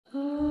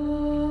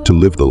to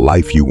live the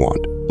life you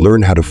want.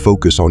 Learn how to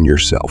focus on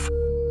yourself.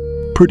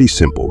 Pretty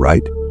simple,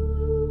 right?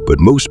 But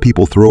most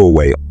people throw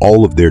away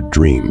all of their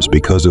dreams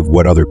because of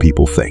what other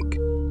people think.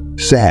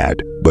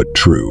 Sad, but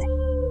true.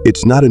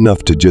 It's not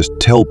enough to just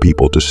tell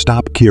people to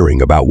stop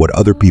caring about what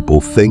other people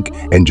think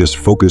and just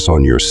focus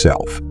on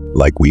yourself,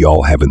 like we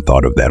all haven't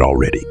thought of that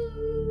already.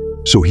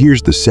 So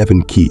here's the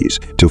 7 keys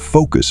to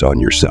focus on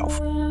yourself.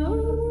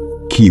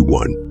 Key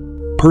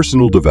 1.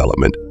 Personal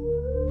development.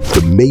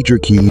 The major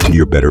key to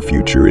your better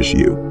future is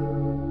you.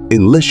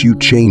 Unless you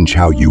change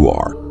how you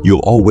are, you'll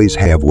always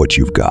have what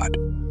you've got.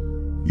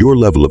 Your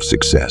level of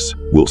success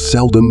will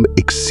seldom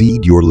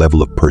exceed your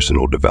level of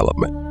personal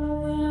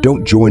development.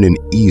 Don't join an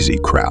easy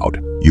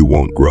crowd. You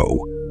won't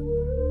grow.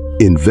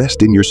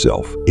 Invest in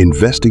yourself,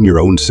 invest in your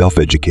own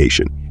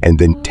self-education, and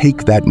then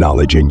take that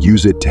knowledge and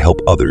use it to help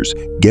others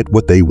get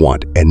what they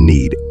want and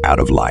need out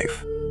of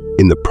life.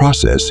 In the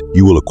process,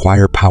 you will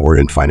acquire power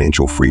and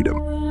financial freedom.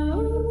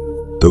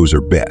 Those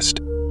are best.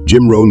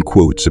 Rohn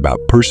quotes about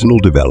personal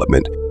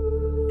development.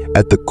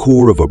 At the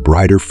core of a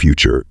brighter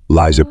future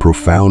lies a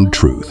profound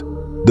truth.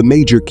 The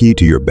major key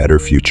to your better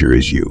future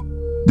is you.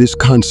 This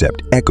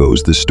concept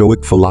echoes the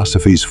Stoic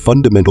philosophy's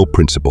fundamental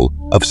principle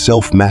of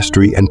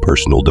self-mastery and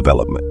personal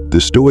development.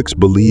 The Stoics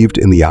believed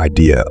in the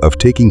idea of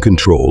taking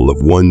control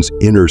of one's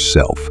inner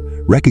self,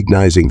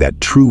 recognizing that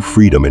true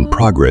freedom and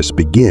progress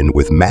begin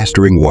with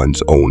mastering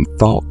one's own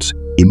thoughts,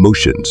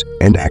 emotions,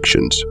 and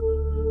actions.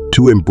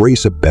 To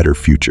embrace a better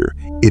future,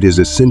 it is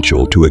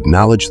essential to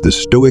acknowledge the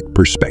Stoic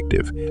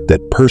perspective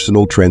that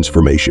personal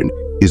transformation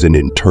is an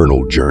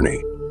internal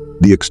journey.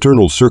 The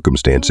external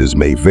circumstances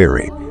may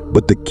vary,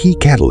 but the key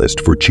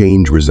catalyst for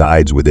change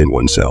resides within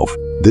oneself.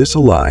 This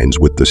aligns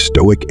with the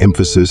Stoic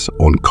emphasis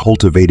on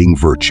cultivating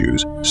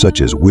virtues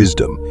such as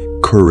wisdom,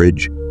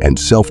 courage, and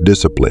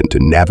self-discipline to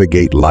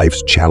navigate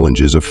life's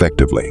challenges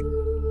effectively.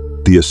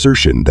 The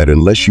assertion that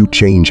unless you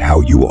change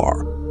how you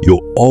are,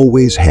 you'll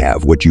always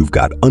have what you've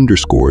got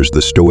underscores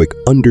the Stoic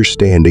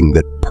understanding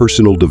that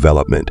personal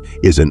development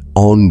is an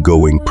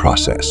ongoing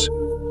process.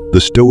 The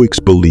Stoics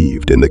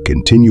believed in the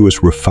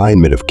continuous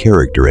refinement of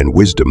character and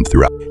wisdom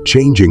throughout.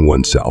 Changing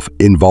oneself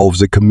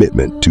involves a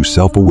commitment to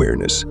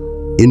self-awareness,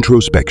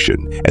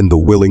 introspection, and the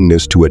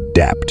willingness to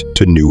adapt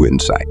to new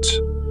insights.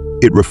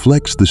 It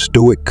reflects the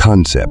Stoic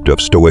concept of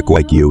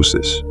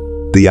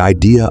stoichiosis, the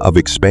idea of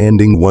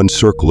expanding one's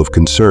circle of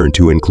concern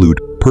to include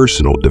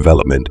personal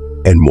development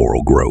and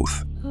moral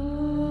growth.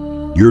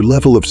 Your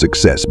level of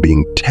success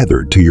being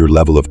tethered to your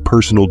level of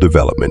personal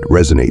development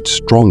resonates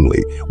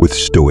strongly with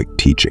Stoic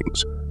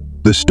teachings.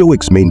 The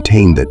Stoics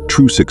maintain that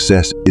true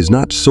success is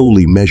not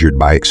solely measured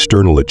by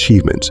external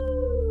achievements.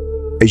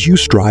 As you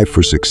strive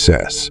for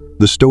success,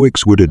 the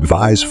Stoics would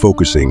advise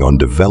focusing on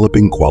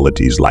developing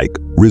qualities like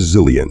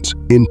resilience,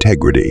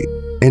 integrity,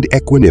 and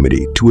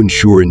equanimity to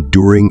ensure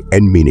enduring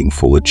and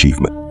meaningful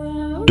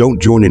achievement.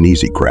 Don't join an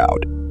easy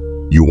crowd.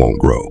 You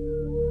won't grow.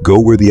 Go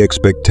where the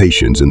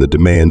expectations and the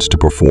demands to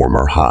perform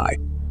are high.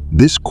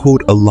 This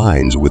quote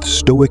aligns with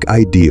Stoic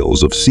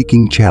ideals of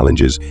seeking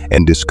challenges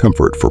and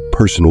discomfort for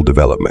personal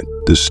development.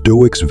 The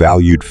Stoics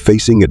valued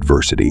facing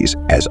adversities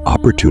as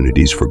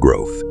opportunities for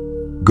growth.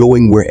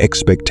 Going where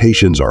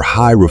expectations are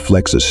high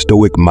reflects a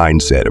Stoic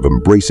mindset of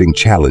embracing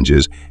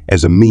challenges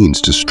as a means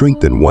to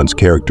strengthen one's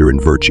character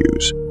and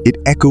virtues. It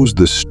echoes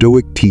the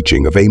Stoic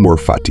teaching of amor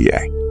fati,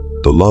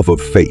 the love of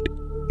fate,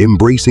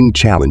 embracing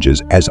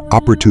challenges as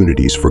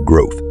opportunities for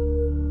growth.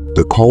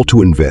 The call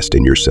to invest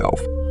in yourself,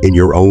 in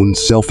your own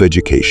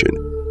self-education,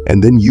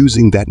 and then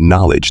using that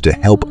knowledge to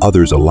help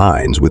others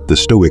aligns with the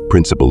Stoic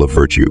principle of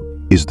virtue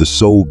is the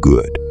sole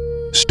good.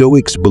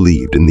 Stoics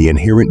believed in the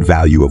inherent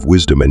value of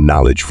wisdom and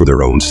knowledge for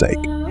their own sake.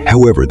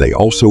 However, they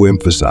also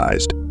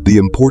emphasized the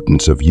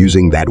importance of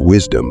using that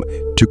wisdom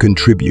to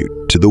contribute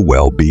to the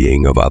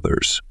well-being of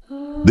others.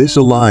 This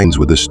aligns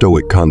with the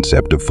Stoic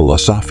concept of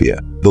philosophia,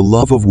 the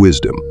love of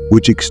wisdom,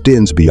 which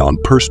extends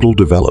beyond personal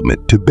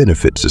development to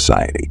benefit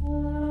society.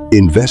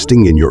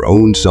 Investing in your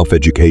own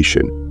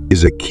self-education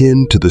is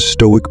akin to the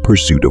Stoic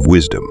pursuit of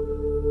wisdom.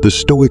 The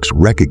Stoics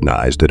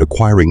recognize that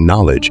acquiring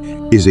knowledge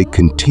is a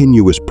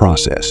continuous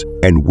process,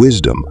 and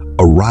wisdom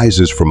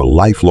arises from a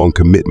lifelong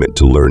commitment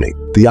to learning.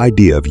 The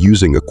idea of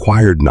using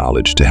acquired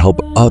knowledge to help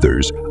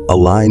others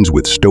aligns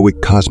with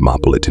Stoic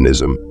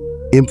cosmopolitanism,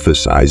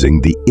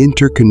 emphasizing the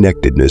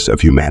interconnectedness of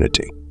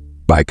humanity.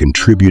 By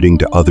contributing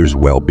to others'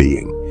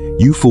 well-being,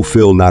 you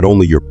fulfill not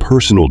only your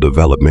personal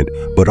development,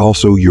 but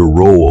also your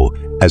role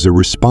as a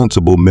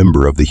responsible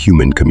member of the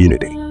human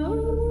community.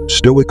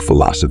 Stoic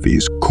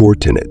philosophy's core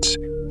tenets,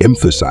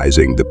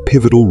 emphasizing the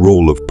pivotal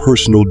role of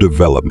personal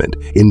development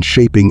in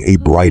shaping a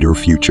brighter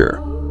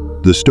future.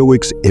 The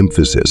Stoics'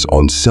 emphasis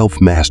on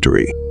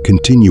self-mastery,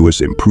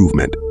 continuous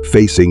improvement,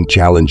 facing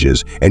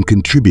challenges, and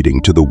contributing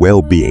to the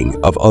well-being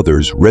of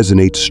others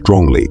resonates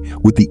strongly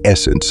with the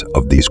essence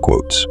of these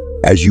quotes.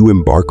 As you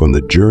embark on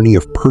the journey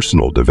of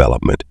personal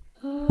development,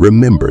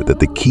 remember that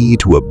the key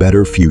to a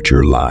better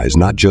future lies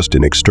not just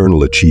in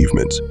external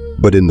achievements,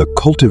 but in the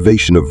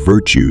cultivation of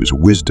virtues,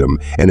 wisdom,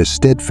 and a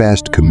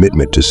steadfast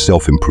commitment to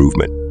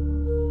self-improvement.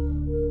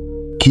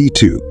 Key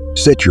 2.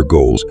 Set your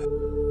goals.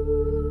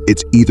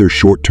 It's either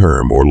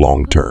short-term or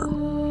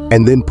long-term,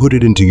 and then put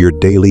it into your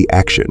daily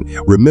action.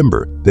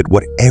 Remember that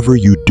whatever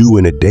you do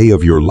in a day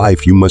of your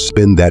life, you must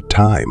spend that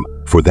time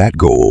for that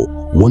goal,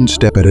 one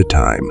step at a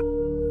time.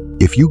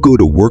 If you go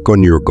to work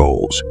on your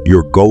goals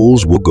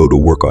will go to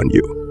work on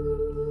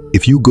you.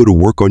 If you go to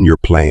work on your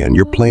plan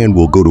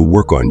will go to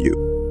work on you.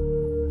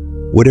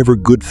 Whatever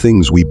good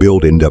things we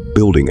build end up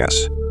building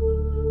us.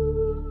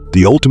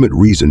 The ultimate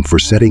reason for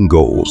setting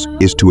goals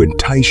is to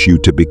entice you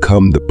to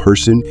become the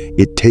person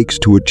it takes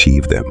to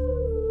achieve them.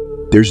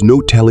 There's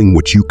no telling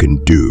what you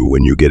can do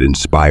when you get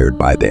inspired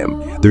by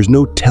them. There's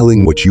no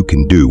telling what you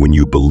can do when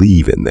you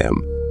believe in them.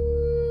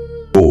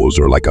 Goals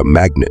are like a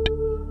magnet.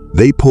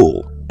 They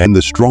pull, and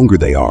the stronger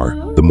they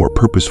are, the more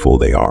purposeful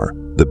they are,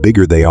 the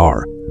bigger they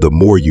are, the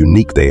more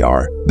unique they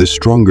are, the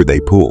stronger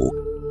they pull.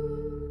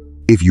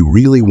 If you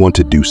really want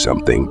to do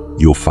something,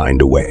 you'll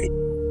find a way.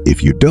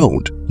 If you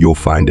don't, you'll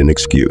find an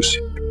excuse.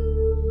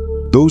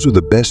 Those are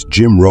the best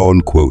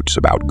Rohn quotes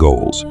about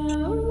goals.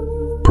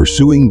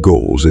 Pursuing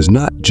goals is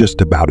not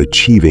just about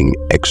achieving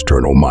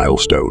external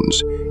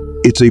milestones.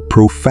 It's a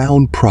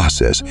profound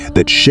process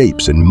that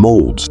shapes and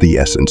molds the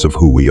essence of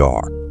who we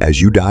are.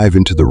 As you dive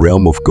into the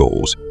realm of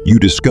goals, you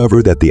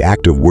discover that the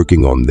act of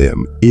working on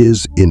them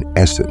is, in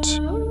essence,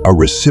 a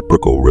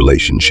reciprocal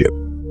relationship.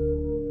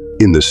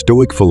 In the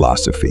Stoic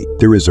philosophy,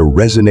 there is a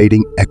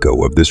resonating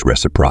echo of this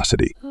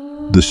reciprocity.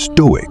 The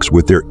Stoics,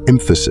 with their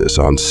emphasis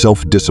on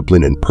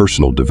self-discipline and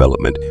personal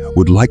development,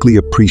 would likely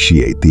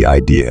appreciate the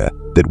idea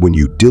that when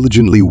you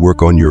diligently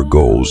work on your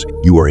goals,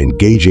 you are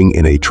engaging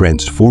in a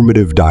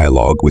transformative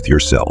dialogue with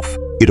yourself.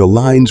 It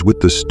aligns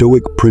with the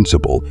Stoic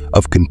principle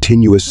of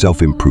continuous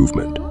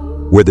self-improvement,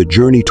 where the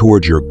journey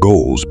towards your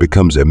goals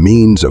becomes a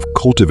means of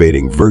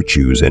cultivating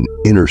virtues and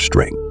inner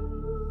strength.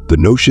 The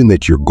notion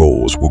that your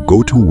goals will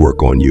go to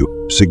work on you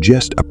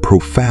suggests a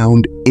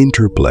profound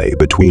interplay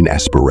between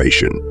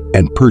aspiration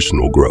and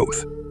personal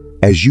growth.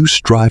 As you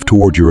strive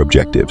toward your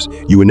objectives,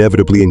 you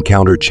inevitably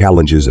encounter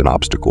challenges and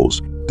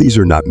obstacles. These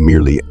are not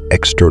merely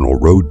external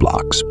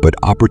roadblocks, but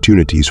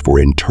opportunities for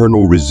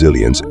internal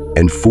resilience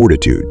and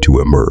fortitude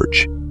to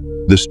emerge.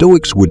 The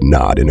Stoics would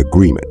nod in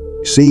agreement,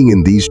 seeing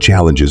in these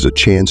challenges a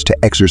chance to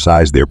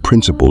exercise their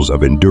principles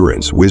of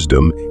endurance,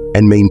 wisdom,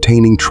 and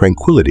maintaining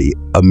tranquility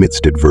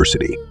amidst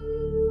adversity.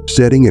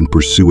 Setting and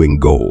pursuing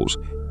goals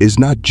is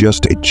not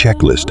just a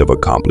checklist of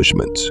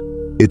accomplishments.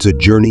 It's a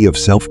journey of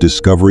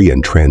self-discovery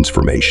and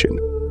transformation.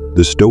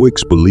 The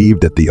Stoics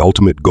believed that the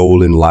ultimate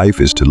goal in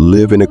life is to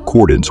live in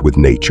accordance with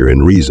nature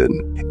and reason.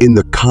 In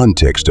the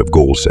context of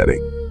goal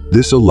setting,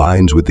 this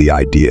aligns with the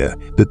idea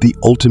that the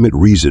ultimate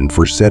reason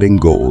for setting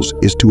goals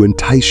is to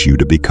entice you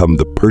to become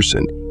the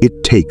person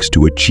it takes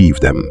to achieve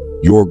them.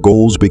 Your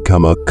goals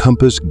become a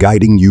compass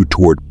guiding you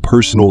toward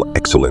personal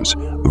excellence,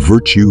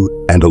 virtue,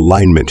 and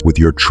alignment with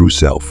your true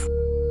self.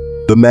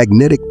 The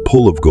magnetic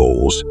pull of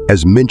goals,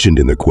 as mentioned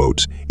in the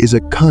quotes, is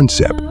a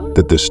concept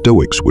that the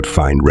Stoics would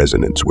find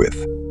resonance with.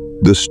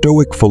 The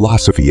Stoic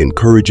philosophy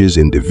encourages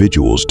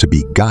individuals to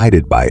be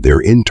guided by their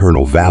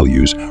internal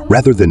values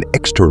rather than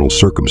external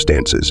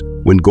circumstances.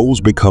 When goals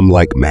become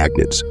like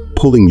magnets,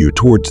 pulling you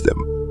towards them,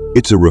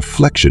 it's a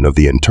reflection of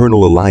the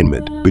internal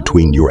alignment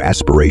between your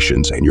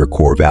aspirations and your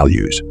core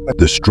values.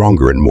 The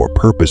stronger and more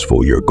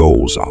purposeful your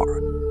goals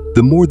are,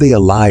 the more they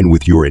align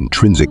with your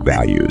intrinsic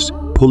values,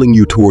 pulling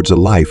you towards a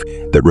life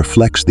that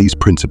reflects these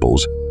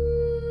principles.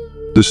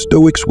 The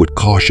Stoics would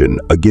caution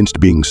against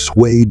being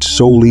swayed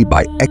solely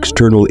by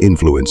external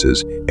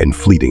influences and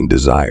fleeting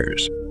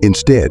desires.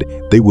 Instead,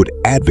 they would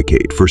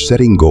advocate for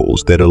setting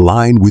goals that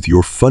align with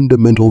your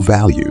fundamental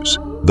values,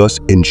 thus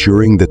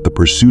ensuring that the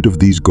pursuit of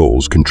these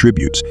goals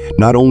contributes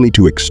not only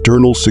to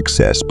external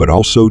success but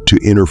also to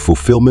inner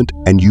fulfillment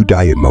and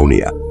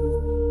eudaimonia.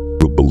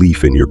 The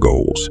belief in your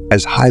goals,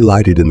 as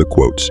highlighted in the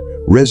quotes,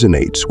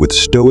 resonates with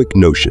Stoic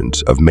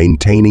notions of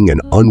maintaining an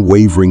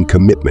unwavering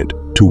commitment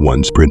to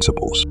one's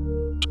principles.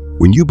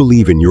 When you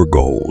believe in your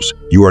goals,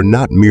 you are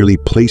not merely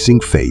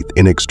placing faith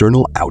in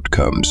external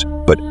outcomes,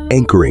 but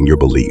anchoring your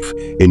belief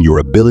in your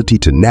ability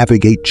to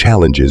navigate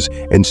challenges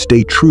and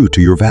stay true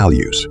to your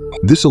values.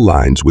 This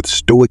aligns with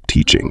Stoic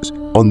teachings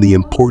on the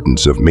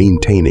importance of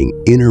maintaining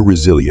inner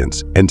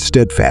resilience and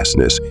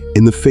steadfastness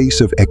in the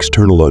face of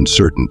external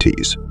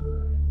uncertainties.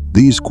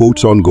 These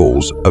quotes on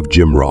goals of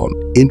Rohn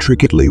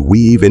intricately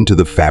weave into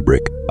the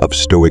fabric of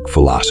Stoic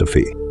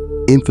philosophy,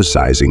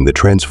 emphasizing the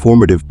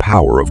transformative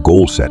power of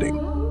goal setting.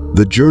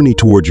 The journey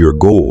towards your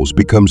goals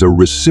becomes a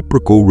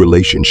reciprocal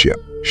relationship,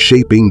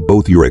 shaping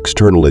both your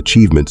external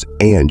achievements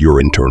and your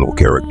internal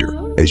character.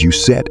 As you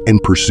set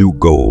and pursue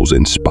goals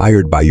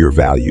inspired by your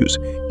values,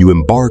 you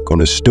embark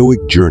on a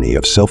Stoic journey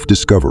of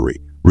self-discovery,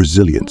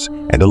 resilience,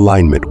 and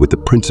alignment with the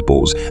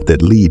principles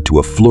that lead to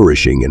a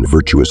flourishing and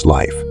virtuous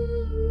life.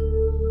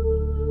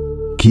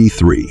 Key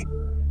 3.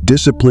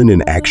 Discipline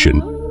in action.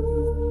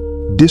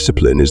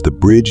 Discipline is the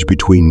bridge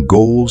between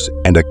goals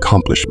and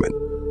accomplishment.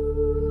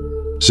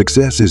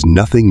 Success is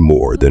nothing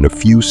more than a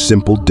few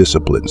simple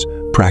disciplines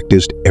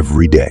practiced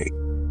every day.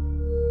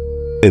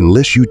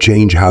 Unless you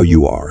change how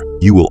you are,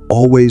 you will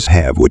always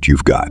have what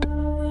you've got.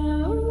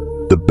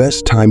 The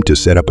best time to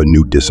set up a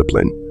new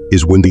discipline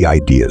is when the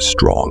idea is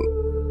strong.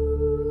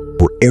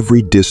 For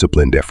every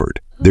disciplined effort,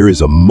 there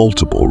is a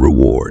multiple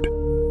reward.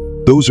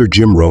 Those are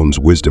Jim Rohn's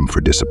wisdom for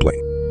discipline.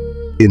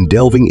 In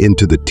delving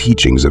into the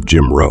teachings of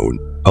Jim Rohn,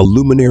 a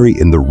luminary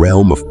in the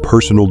realm of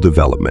personal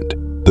development,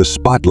 the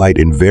spotlight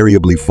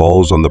invariably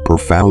falls on the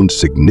profound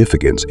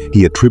significance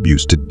he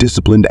attributes to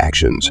disciplined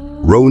actions.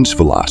 Rohn's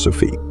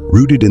philosophy,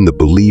 rooted in the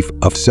belief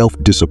of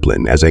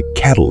self-discipline as a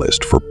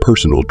catalyst for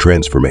personal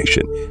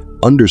transformation,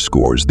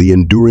 underscores the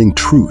enduring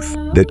truth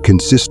that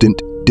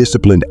consistent,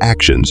 disciplined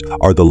actions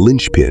are the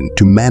linchpin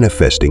to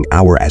manifesting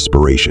our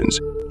aspirations.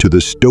 To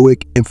the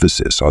Stoic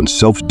emphasis on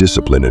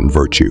self-discipline and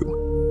virtue,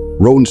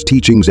 Rohn's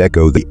teachings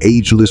echo the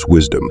ageless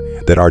wisdom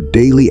that our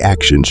daily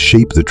actions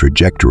shape the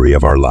trajectory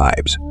of our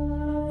lives.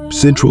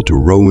 Central to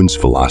Rohn's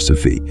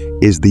philosophy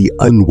is the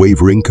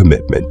unwavering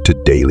commitment to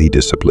daily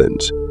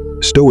disciplines.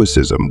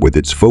 Stoicism, with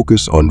its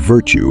focus on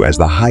virtue as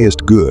the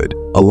highest good,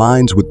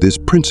 aligns with this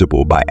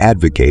principle by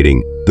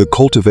advocating the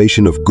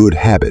cultivation of good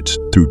habits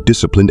through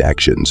disciplined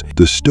actions.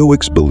 The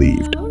Stoics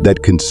believed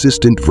that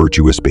consistent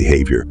virtuous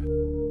behavior,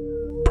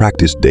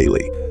 practiced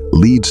daily,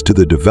 leads to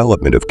the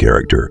development of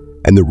character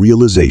and the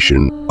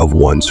realization of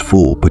one's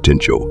full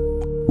potential.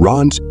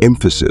 Rohn's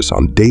emphasis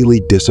on daily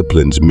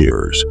disciplines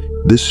mirrors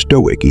this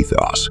Stoic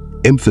ethos,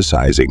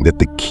 emphasizing that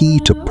the key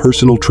to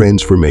personal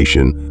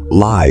transformation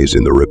lies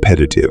in the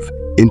repetitive,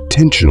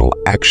 intentional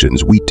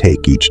actions we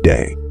take each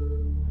day.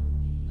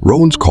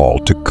 Rohn's call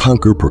to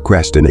conquer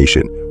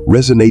procrastination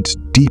resonates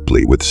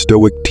deeply with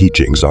Stoic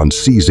teachings on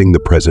seizing the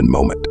present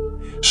moment.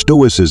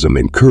 Stoicism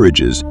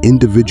encourages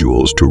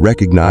individuals to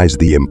recognize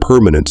the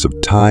impermanence of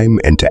time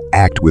and to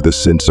act with a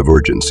sense of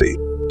urgency.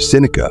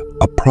 Seneca,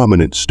 a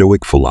prominent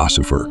Stoic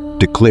philosopher,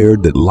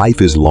 declared that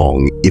life is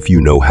long if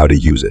you know how to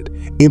use it,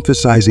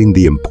 emphasizing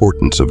the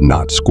importance of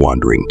not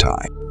squandering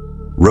time.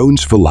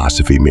 Rohn's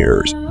philosophy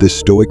mirrors this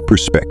Stoic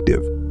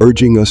perspective,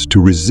 urging us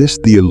to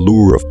resist the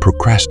allure of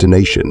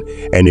procrastination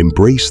and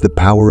embrace the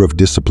power of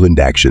disciplined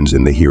actions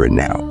in the here and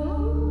now.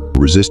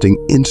 Resisting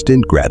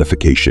instant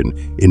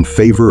gratification in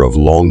favor of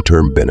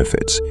long-term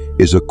benefits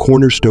is a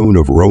cornerstone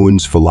of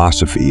Rohn's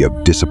philosophy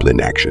of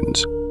disciplined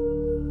actions.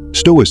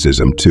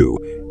 Stoicism, too,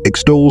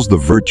 extols the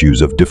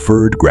virtues of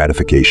deferred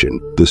gratification.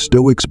 The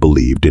Stoics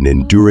believed in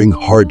enduring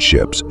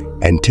hardships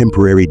and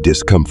temporary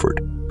discomfort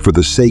for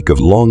the sake of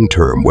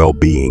long-term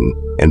well-being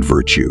and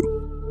virtue.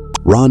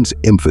 Rohn's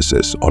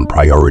emphasis on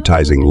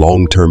prioritizing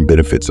long-term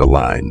benefits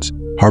aligns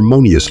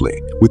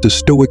harmoniously with the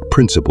Stoic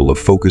principle of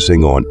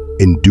focusing on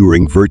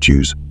enduring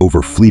virtues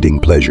over fleeting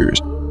pleasures.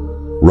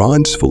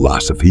 Rohn's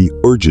philosophy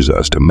urges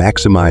us to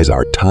maximize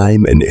our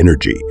time and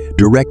energy,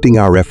 directing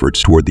our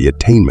efforts toward the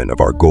attainment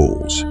of our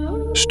goals.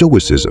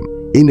 Stoicism,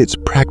 in its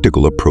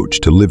practical approach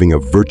to living a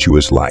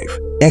virtuous life,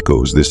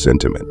 echoes this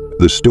sentiment.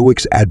 The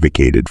Stoics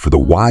advocated for the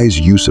wise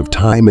use of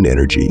time and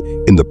energy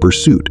in the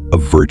pursuit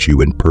of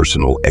virtue and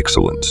personal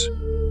excellence.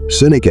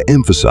 Seneca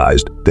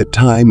emphasized that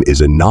time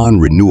is a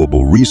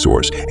non-renewable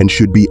resource and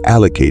should be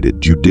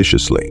allocated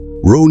judiciously.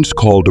 Rohn's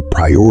call to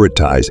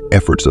prioritize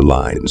efforts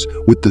aligns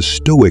with the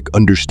Stoic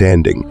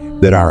understanding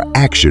that our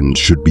actions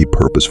should be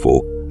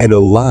purposeful and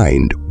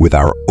aligned with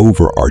our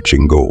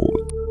overarching goal.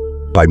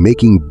 By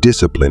making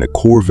discipline a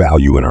core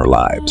value in our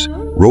lives,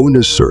 Rohn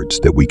asserts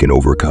that we can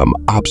overcome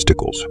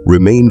obstacles,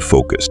 remain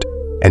focused,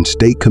 and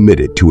stay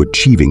committed to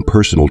achieving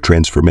personal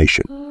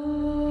transformation.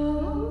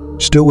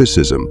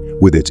 Stoicism,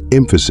 with its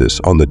emphasis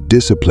on the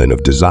discipline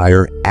of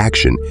desire,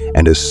 action,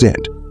 and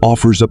assent,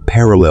 offers a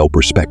parallel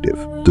perspective.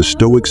 The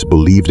Stoics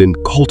believed in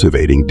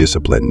cultivating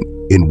discipline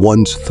in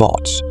one's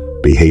thoughts,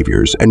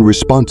 behaviors, and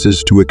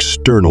responses to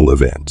external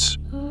events.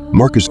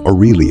 Marcus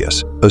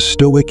Aurelius, a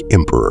Stoic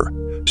emperor,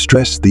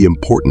 stressed the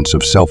importance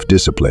of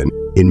self-discipline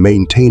in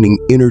maintaining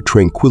inner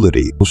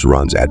tranquility.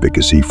 Rohn's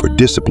advocacy for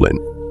discipline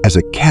as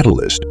a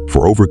catalyst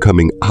for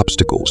overcoming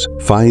obstacles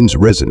finds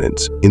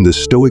resonance in the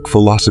Stoic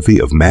philosophy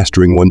of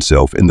mastering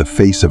oneself in the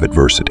face of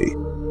adversity.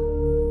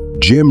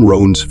 Jim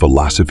Rohn's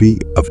philosophy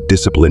of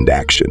disciplined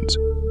actions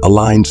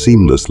aligns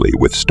seamlessly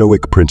with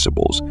Stoic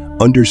principles,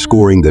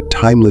 underscoring the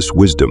timeless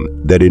wisdom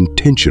that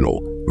intentional,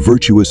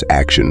 virtuous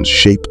actions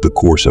shape the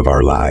course of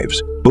our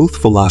lives. Both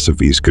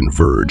philosophies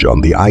converge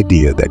on the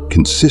idea that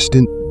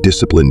consistent,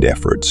 disciplined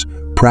efforts,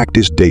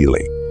 practiced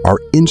daily, are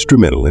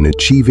instrumental in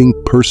achieving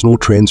personal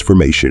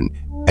transformation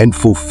and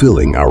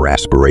fulfilling our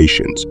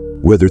aspirations.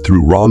 Whether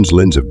through Rohn's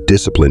lens of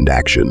disciplined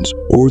actions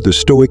or the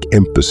Stoic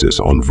emphasis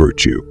on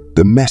virtue,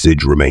 the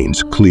message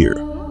remains clear.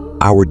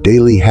 Our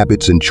daily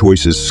habits and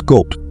choices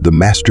sculpt the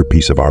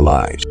masterpiece of our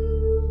lives.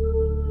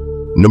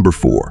 Number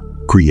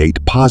 4,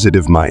 create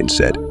positive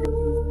mindset.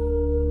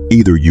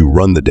 Either you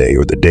run the day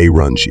or the day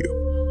runs you.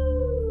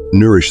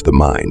 Nourish the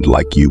mind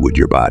like you would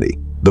your body.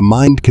 The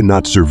mind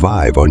cannot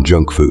survive on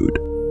junk food.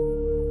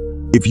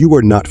 If you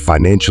are not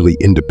financially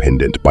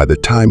independent by the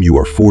time you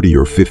are 40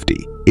 or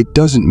 50, it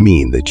doesn't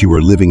mean that you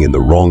are living in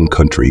the wrong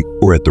country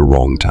or at the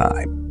wrong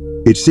time.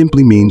 It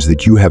simply means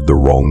that you have the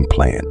wrong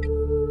plan.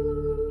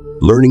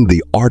 Learning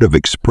the art of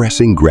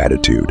expressing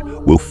gratitude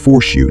will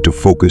force you to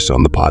focus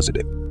on the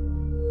positive.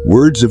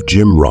 Words of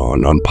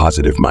Rohn on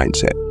positive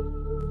mindset.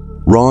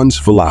 Rohn's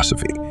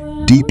philosophy,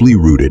 deeply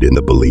rooted in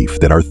the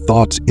belief that our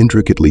thoughts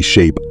intricately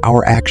shape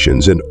our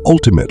actions and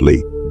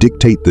ultimately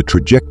dictate the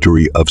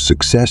trajectory of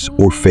success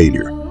or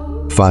failure,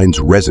 finds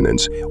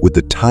resonance with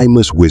the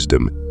timeless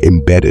wisdom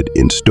embedded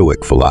in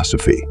Stoic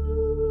philosophy.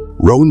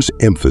 Rohn's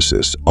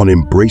emphasis on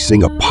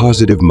embracing a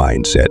positive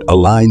mindset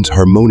aligns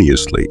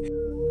harmoniously,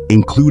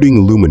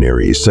 including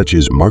luminaries such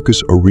as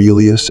Marcus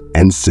Aurelius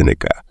and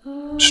Seneca,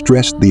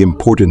 stressed the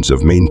importance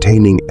of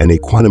maintaining an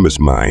equanimous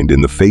mind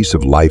in the face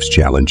of life's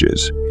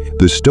challenges.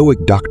 The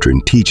Stoic doctrine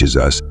teaches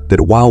us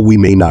that while we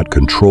may not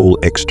control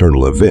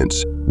external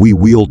events, we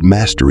wield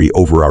mastery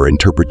over our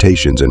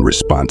interpretations and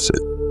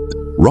responses.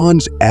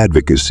 Rohn's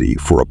advocacy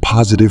for a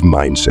positive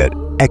mindset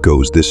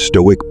echoes this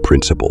Stoic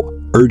principle,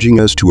 urging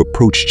us to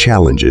approach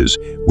challenges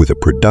with a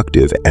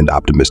productive and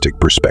optimistic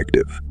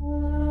perspective.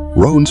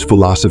 Rohn's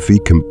philosophy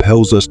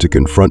compels us to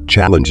confront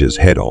challenges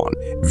head-on,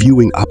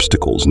 viewing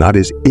obstacles not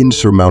as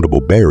insurmountable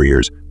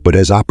barriers, but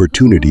as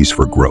opportunities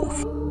for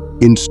growth.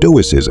 In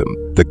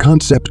Stoicism, the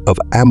concept of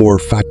amor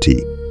fati,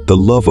 the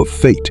love of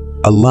fate,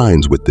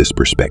 aligns with this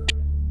perspective.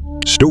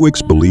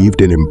 Stoics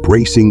believed in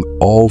embracing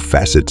all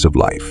facets of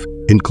life,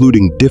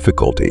 including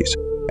difficulties,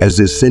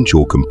 as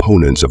essential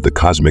components of the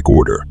cosmic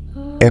order.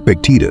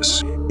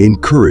 Epictetus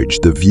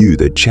encouraged the view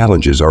that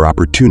challenges are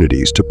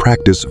opportunities to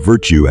practice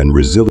virtue and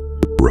resilience.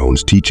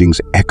 Rohn's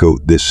teachings echo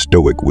this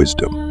Stoic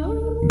wisdom,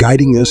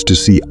 guiding us to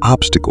see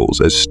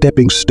obstacles as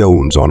stepping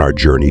stones on our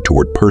journey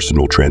toward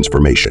personal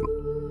transformation.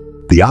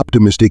 The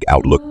optimistic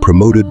outlook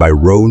promoted by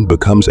Rohn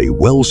becomes a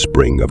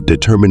wellspring of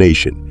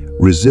determination,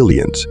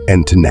 resilience,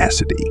 and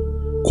tenacity,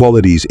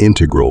 qualities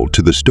integral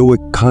to the Stoic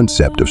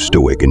concept of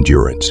Stoic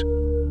endurance.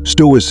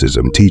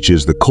 Stoicism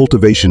teaches the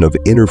cultivation of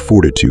inner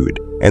fortitude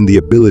and the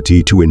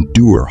ability to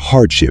endure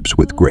hardships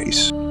with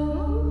grace.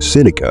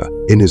 Seneca,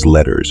 in his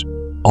letters,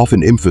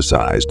 often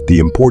emphasized the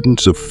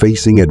importance of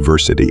facing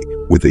adversity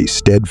with a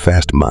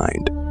steadfast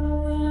mind.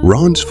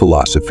 Rohn's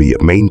philosophy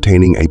of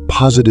maintaining a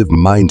positive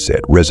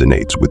mindset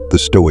resonates with the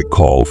Stoic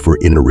call for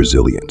inner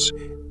resilience,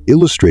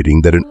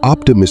 illustrating that an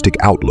optimistic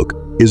outlook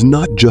is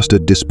not just a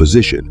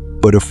disposition,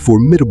 but a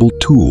formidable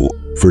tool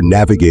for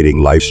navigating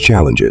life's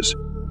challenges.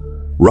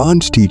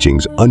 Rohn's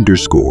teachings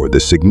underscore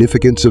the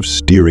significance of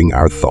steering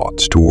our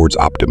thoughts towards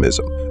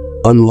optimism,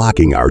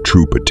 unlocking our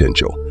true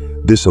potential.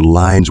 This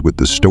aligns with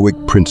the Stoic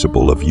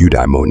principle of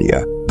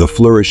eudaimonia, the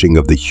flourishing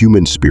of the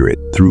human spirit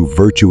through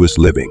virtuous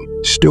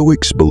living.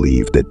 Stoics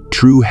believe that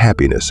true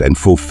happiness and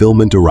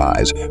fulfillment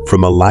arise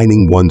from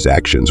aligning one's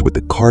actions with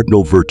the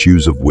cardinal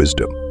virtues of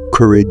wisdom,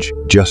 courage,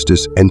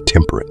 justice, and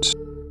temperance.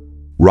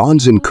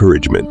 Rohn's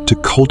encouragement to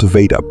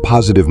cultivate a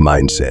positive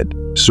mindset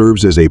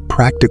serves as a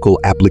practical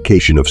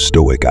application of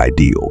Stoic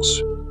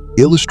ideals,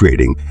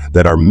 illustrating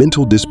that our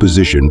mental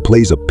disposition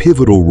plays a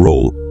pivotal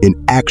role in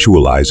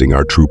actualizing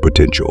our true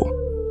potential.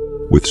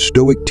 With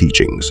Stoic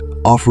teachings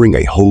offering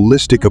a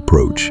holistic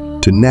approach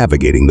to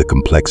navigating the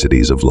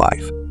complexities of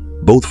life,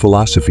 both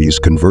philosophies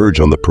converge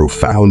on the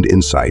profound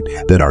insight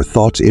that our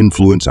thoughts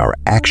influence our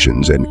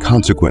actions and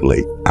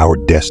consequently our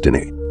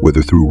destiny,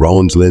 whether through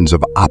Rohn's lens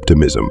of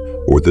optimism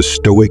or the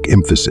Stoic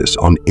emphasis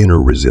on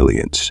inner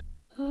resilience.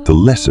 The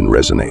lesson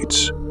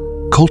resonates.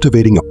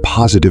 Cultivating a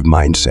positive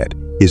mindset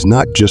is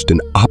not just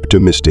an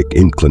optimistic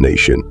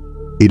inclination,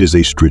 it is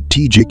a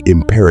strategic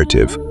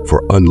imperative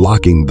for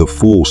unlocking the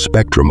full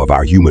spectrum of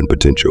our human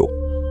potential.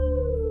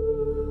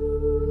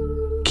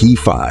 Key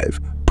 5.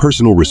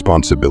 Personal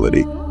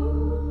responsibility.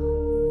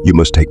 You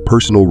must take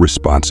personal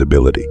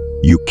responsibility.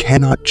 You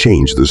cannot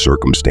change the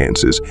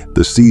circumstances,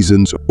 the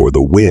seasons, or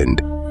the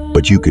wind,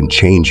 but you can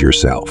change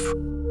yourself.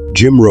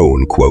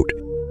 Rohn quote,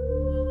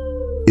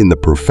 "In the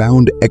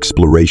profound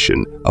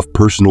exploration of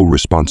personal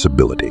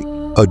responsibility,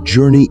 a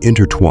journey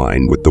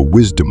intertwined with the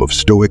wisdom of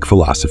Stoic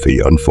philosophy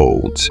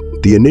unfolds.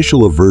 The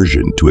initial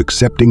aversion to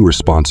accepting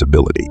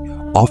responsibility,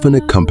 often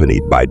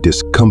accompanied by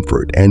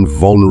discomfort and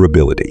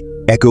vulnerability,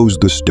 echoes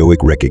the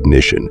Stoic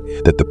recognition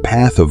that the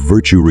path of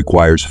virtue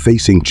requires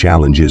facing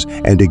challenges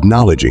and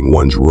acknowledging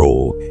one's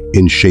role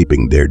in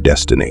shaping their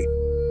destiny.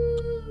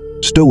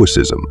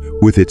 Stoicism,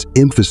 with its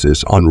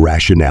emphasis on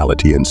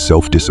rationality and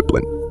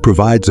self-discipline,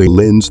 provides a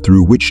lens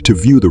through which to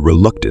view the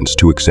reluctance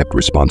to accept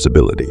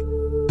responsibility.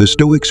 The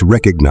Stoics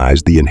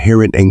recognize the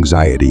inherent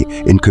anxiety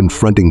in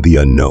confronting the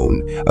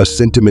unknown, a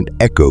sentiment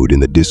echoed in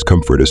the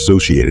discomfort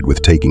associated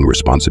with taking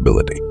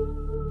responsibility.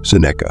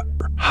 Seneca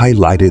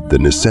highlighted the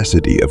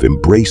necessity of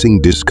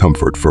embracing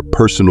discomfort for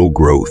personal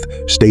growth,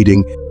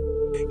 stating,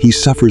 "He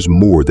suffers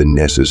more than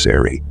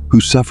necessary, who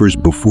suffers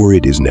before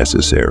it is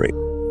necessary."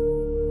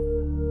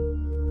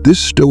 This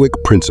Stoic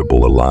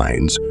principle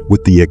aligns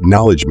with the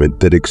acknowledgement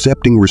that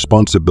accepting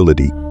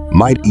responsibility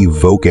might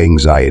evoke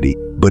anxiety,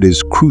 but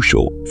is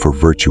crucial for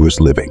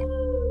virtuous living.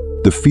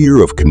 The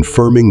fear of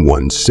confirming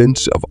one's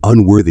sense of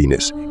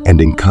unworthiness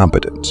and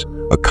incompetence,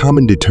 a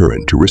common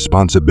deterrent to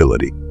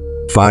responsibility,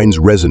 finds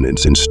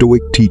resonance in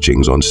Stoic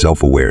teachings on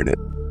self-awareness.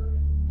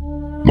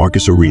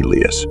 Marcus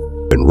Aurelius,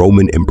 and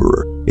Roman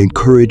emperor,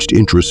 encouraged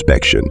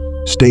introspection,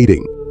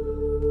 stating,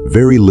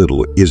 "Very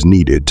little is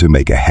needed to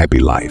make a happy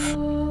life.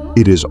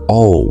 It is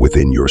all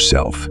within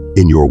yourself,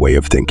 in your way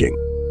of thinking."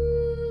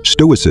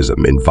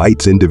 Stoicism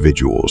invites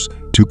individuals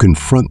to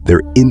confront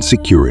their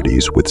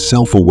insecurities with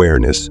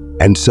self-awareness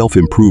and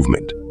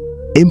self-improvement,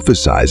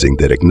 emphasizing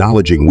that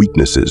acknowledging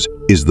weaknesses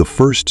is the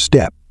first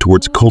step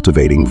towards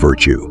cultivating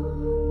virtue.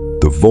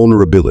 The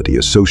vulnerability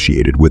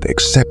associated with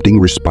accepting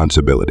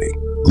responsibility,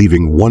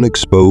 leaving one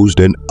exposed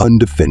and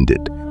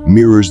undefended,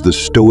 mirrors the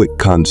Stoic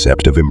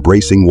concept of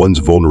embracing one's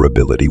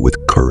vulnerability with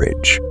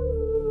courage.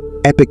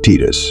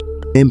 Epictetus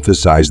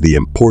emphasized the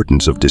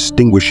importance of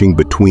distinguishing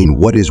between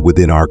what is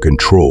within our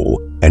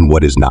control and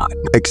what is not.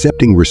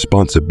 Accepting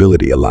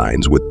responsibility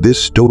aligns with this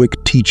Stoic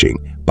teaching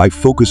by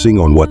focusing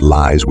on what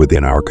lies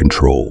within our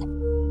control.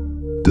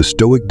 The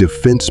Stoic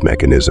defense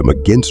mechanism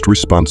against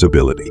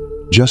responsibility,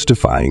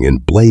 justifying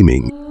and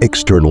blaming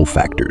external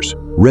factors,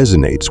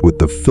 resonates with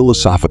the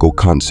philosophical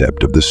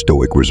concept of the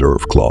Stoic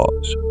reserve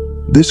clause.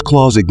 This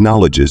clause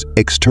acknowledges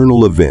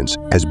external events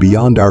as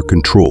beyond our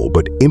control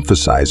but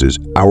emphasizes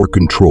our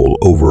control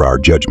over our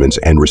judgments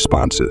and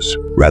responses.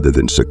 Rather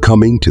than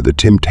succumbing to the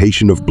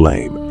temptation of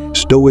blame,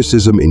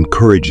 Stoicism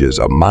encourages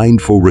a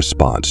mindful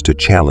response to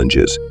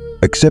challenges,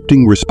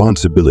 accepting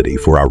responsibility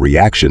for our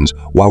reactions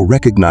while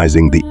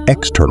recognizing the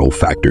external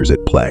factors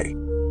at play.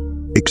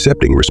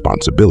 Accepting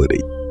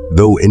responsibility,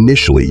 though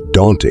initially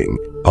daunting,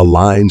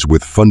 aligns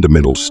with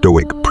fundamental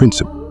Stoic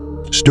principles.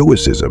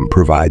 Stoicism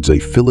provides a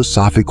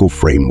philosophical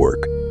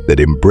framework that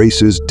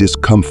embraces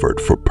discomfort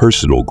for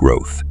personal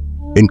growth,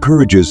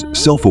 encourages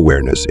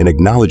self-awareness in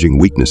acknowledging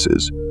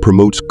weaknesses,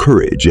 promotes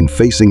courage in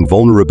facing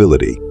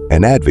vulnerability,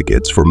 and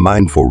advocates for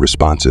mindful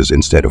responses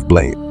instead of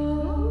blame.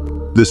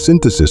 The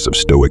synthesis of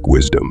Stoic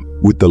wisdom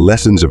with the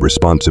lessons of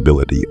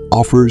responsibility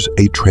offers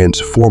a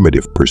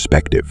transformative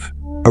perspective,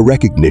 a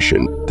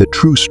recognition that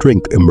true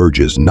strength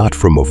emerges not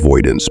from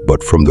avoidance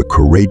but from the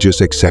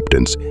courageous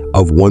acceptance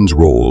of one's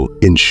role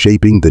in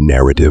shaping the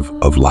narrative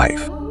of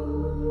life.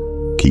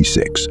 Key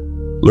 6.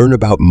 Learn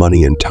about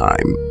money and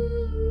time.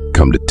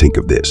 Come to think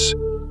of this,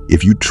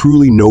 if you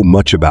truly know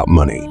much about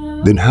money,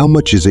 then how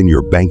much is in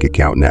your bank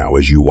account now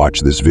as you watch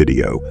this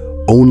video?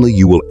 Only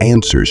you will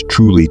answer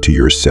truly to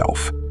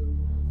yourself.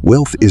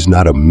 Wealth is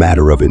not a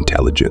matter of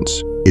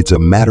intelligence, it's a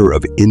matter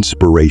of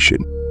inspiration.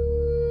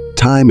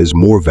 Time is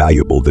more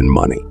valuable than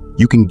money.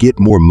 You can get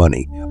more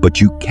money,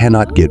 but you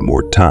cannot get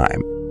more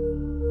time.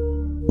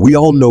 We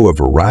all know a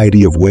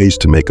variety of ways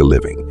to make a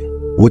living.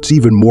 What's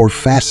even more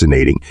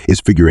fascinating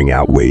is figuring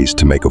out ways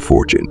to make a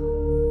fortune.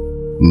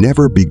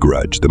 Never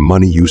begrudge the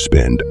money you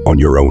spend on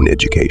your own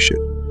education.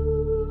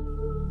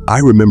 I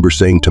remember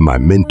saying to my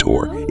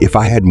mentor, if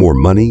I had more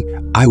money,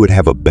 I would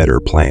have a better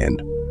plan.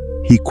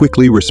 He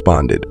quickly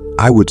responded,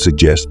 I would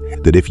suggest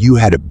that if you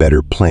had a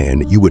better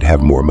plan, you would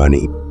have more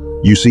money.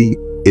 You see,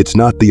 it's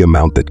not the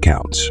amount that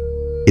counts,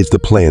 it's the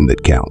plan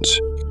that counts.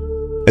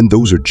 And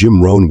those are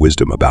Rohn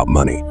wisdom about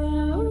money.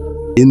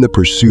 In the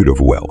pursuit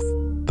of wealth,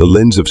 the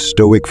lens of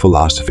Stoic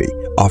philosophy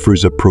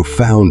offers a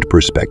profound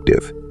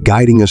perspective,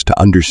 guiding us to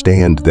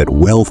understand that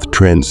wealth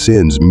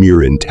transcends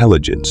mere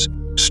intelligence.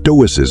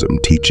 Stoicism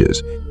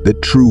teaches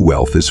that true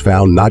wealth is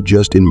found not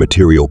just in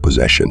material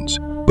possessions,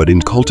 but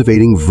in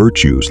cultivating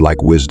virtues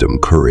like wisdom,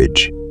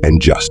 courage,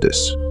 and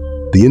justice.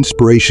 The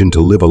inspiration to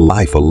live a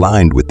life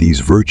aligned with these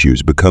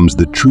virtues becomes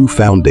the true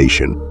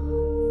foundation.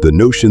 The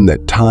notion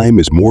that time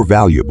is more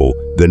valuable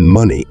than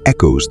money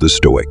echoes the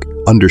Stoic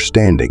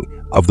understanding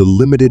of the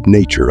limited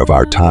nature of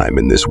our time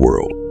in this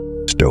world.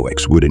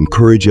 Stoics would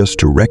encourage us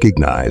to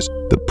recognize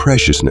the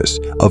preciousness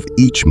of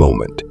each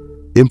moment,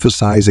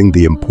 emphasizing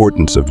the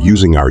importance of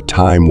using our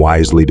time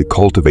wisely to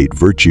cultivate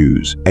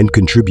virtues and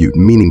contribute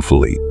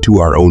meaningfully to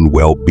our own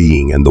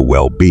well-being and the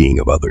well-being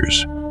of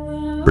others.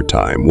 For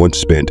time once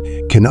spent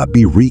cannot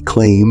be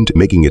reclaimed,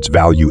 making its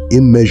value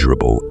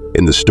immeasurable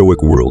in the Stoic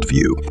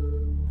worldview.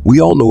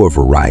 We all know a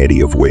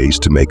variety of ways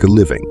to make a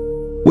living.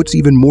 What's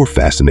even more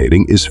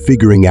fascinating is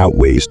figuring out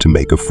ways to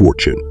make a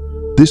fortune.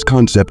 This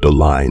concept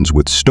aligns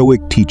with Stoic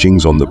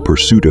teachings on the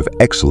pursuit of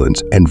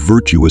excellence and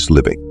virtuous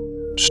living.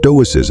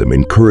 Stoicism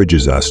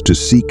encourages us to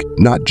seek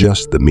not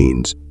just the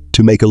means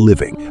to make a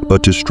living,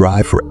 but to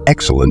strive for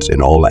excellence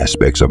in all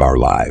aspects of our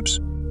lives.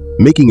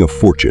 Making a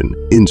fortune,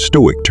 in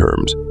Stoic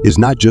terms, is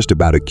not just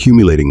about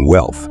accumulating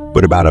wealth,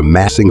 but about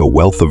amassing a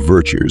wealth of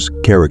virtues,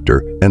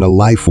 character, and a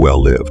life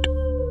well lived.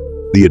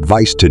 The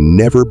advice to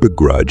never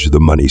begrudge the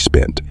money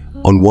spent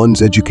on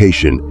one's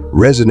education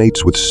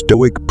resonates with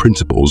Stoic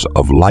principles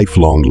of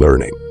lifelong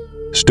learning.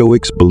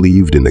 Stoics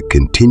believed in the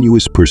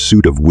continuous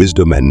pursuit of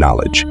wisdom and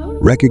knowledge,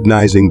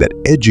 recognizing that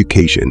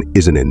education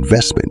is an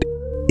investment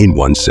in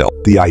oneself.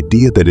 The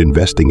idea that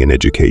investing in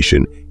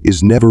education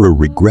is never a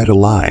regret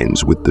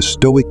aligns with the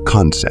Stoic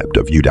concept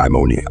of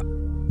eudaimonia,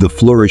 the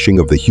flourishing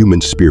of the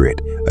human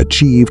spirit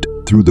achieved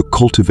through the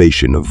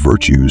cultivation of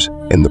virtues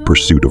and the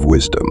pursuit of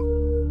wisdom.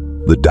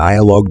 The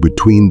dialogue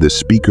between the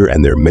speaker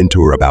and their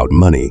mentor about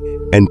money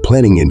and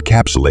planning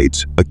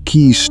encapsulates a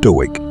key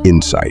Stoic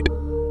insight.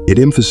 It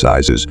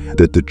emphasizes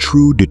that the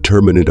true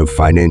determinant of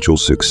financial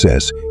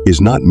success is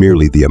not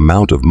merely the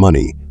amount of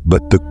money,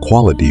 but the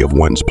quality of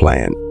one's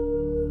plan.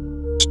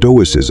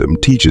 Stoicism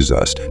teaches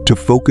us to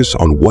focus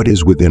on what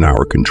is within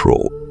our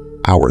control.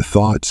 Our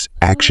thoughts,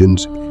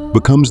 actions,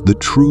 becomes the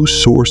true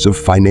source of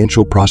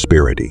financial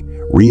prosperity,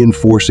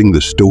 reinforcing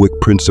the Stoic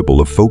principle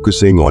of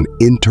focusing on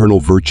internal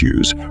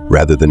virtues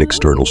rather than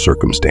external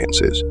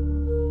circumstances.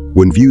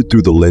 When viewed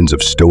through the lens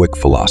of Stoic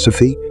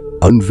philosophy,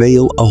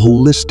 unveil a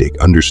holistic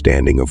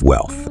understanding of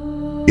wealth.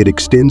 It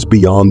extends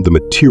beyond the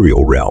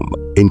material realm,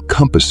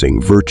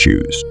 encompassing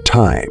virtues,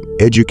 time,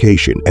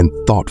 education, and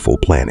thoughtful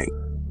planning.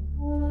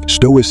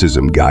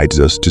 Stoicism guides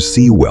us to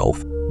see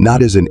wealth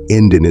not as an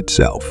end in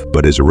itself,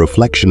 but as a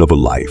reflection of a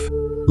life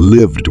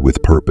lived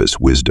with purpose,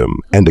 wisdom,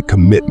 and a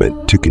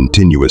commitment to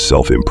continuous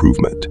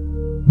self-improvement.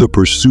 The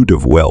pursuit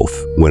of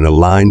wealth, when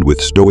aligned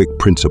with Stoic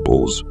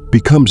principles,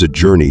 becomes a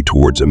journey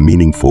towards a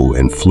meaningful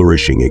and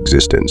flourishing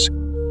existence.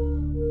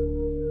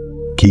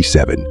 Key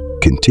 7.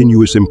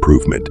 Continuous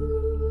improvement.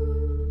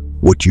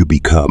 What you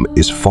become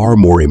is far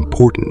more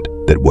important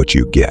than what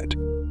you get.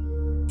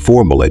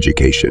 Formal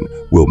education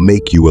will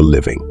make you a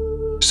living.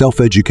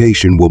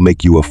 Self-education will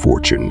make you a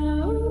fortune.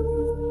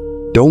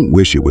 Don't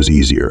wish it was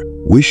easier,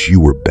 wish you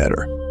were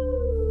better.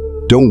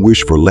 Don't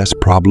wish for less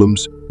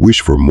problems, wish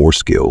for more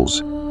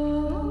skills.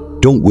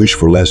 Don't wish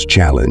for less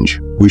challenge,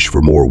 wish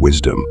for more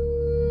wisdom.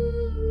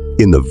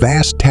 In the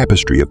vast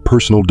tapestry of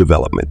personal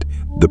development,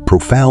 the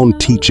profound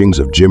teachings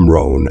of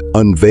Rohn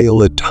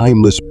unveil a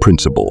timeless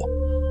principle: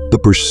 the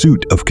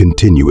pursuit of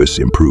continuous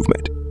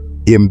improvement.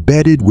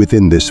 Embedded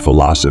within this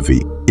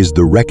philosophy is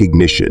the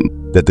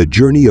recognition that the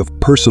journey of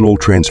personal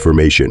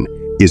transformation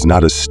is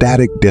not a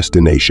static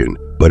destination,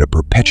 but a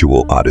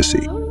perpetual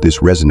odyssey. This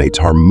resonates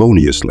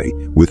harmoniously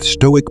with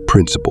Stoic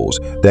principles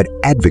that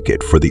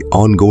advocate for the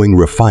ongoing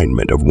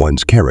refinement of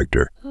one's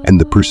character and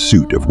the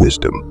pursuit of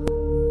wisdom.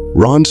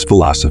 Rohn's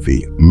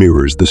philosophy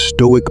mirrors the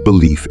Stoic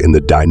belief in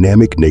the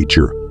dynamic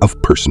nature of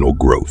personal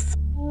growth.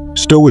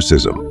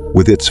 Stoicism,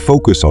 with its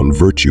focus on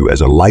virtue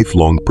as a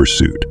lifelong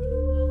pursuit.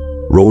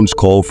 Rohn's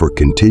call for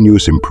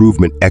continuous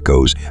improvement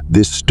echoes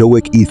this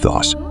Stoic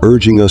ethos,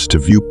 urging us to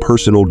view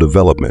personal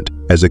development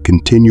as a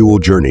continual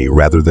journey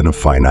rather than a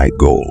finite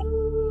goal.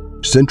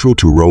 Central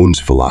to Rohn's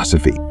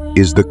philosophy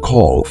is the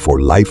call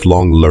for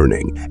lifelong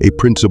learning, a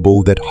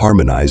principle that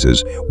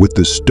harmonizes with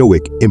the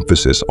Stoic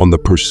emphasis on the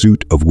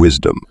pursuit of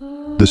wisdom.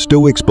 The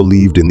Stoics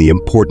believed in the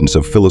importance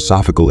of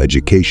philosophical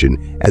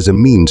education as a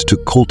means to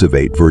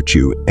cultivate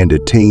virtue and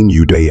attain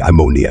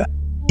eudaimonia,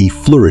 a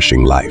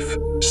flourishing life.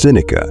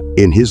 Seneca,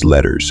 in his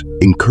letters,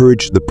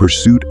 encouraged the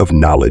pursuit of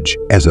knowledge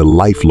as a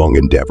lifelong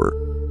endeavor.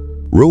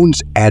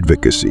 Rohn's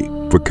advocacy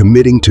for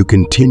committing to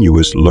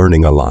continuous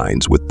learning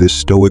aligns with this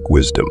Stoic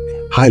wisdom,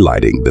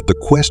 highlighting that the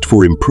quest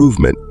for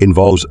improvement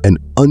involves an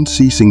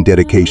unceasing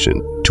dedication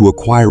to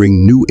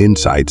acquiring new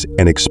insights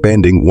and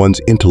expanding one's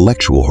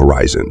intellectual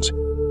horizons.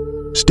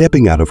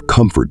 Stepping out of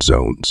comfort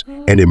zones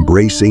and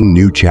embracing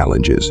new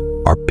challenges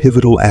are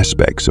pivotal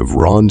aspects of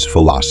Rohn's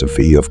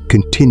philosophy of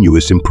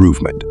continuous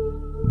improvement.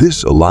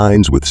 This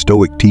aligns with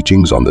Stoic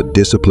teachings on the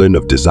discipline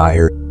of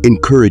desire,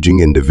 encouraging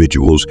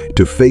individuals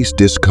to face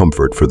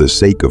discomfort for the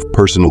sake of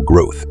personal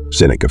growth.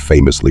 Seneca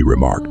famously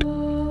remarked,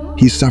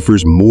 "He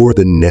suffers more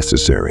than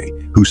necessary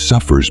who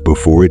suffers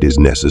before it is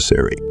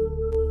necessary."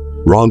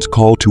 Rohn's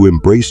call to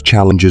embrace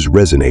challenges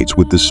resonates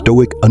with the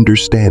Stoic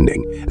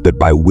understanding that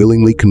by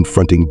willingly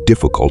confronting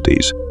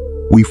difficulties,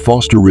 we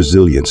foster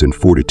resilience and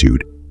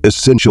fortitude,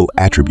 essential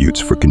attributes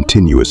for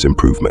continuous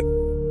improvement.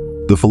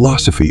 The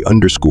philosophy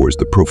underscores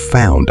the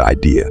profound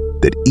idea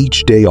that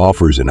each day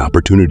offers an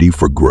opportunity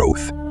for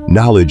growth,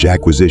 knowledge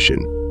acquisition,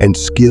 and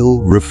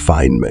skill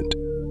refinement.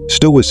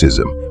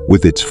 Stoicism,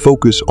 with its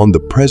focus on the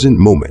present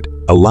moment,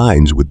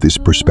 aligns with this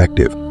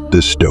perspective.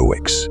 The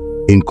Stoics,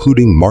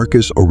 including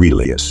Marcus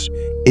Aurelius,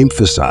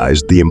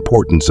 emphasized the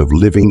importance of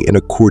living in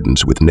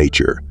accordance with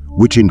nature,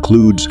 which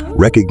includes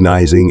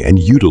recognizing and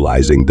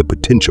utilizing the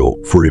potential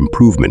for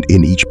improvement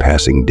in each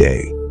passing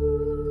day.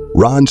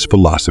 Rohn's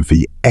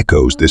philosophy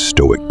echoes this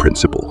Stoic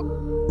principle,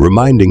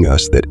 reminding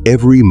us that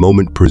every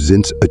moment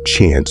presents a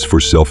chance for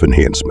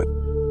self-enhancement.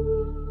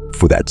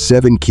 For that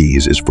 7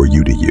 keys is for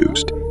you to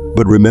use.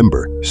 But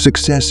remember,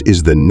 success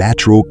is the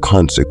natural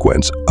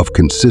consequence of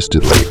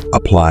consistently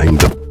applying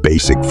the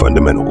basic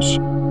fundamentals.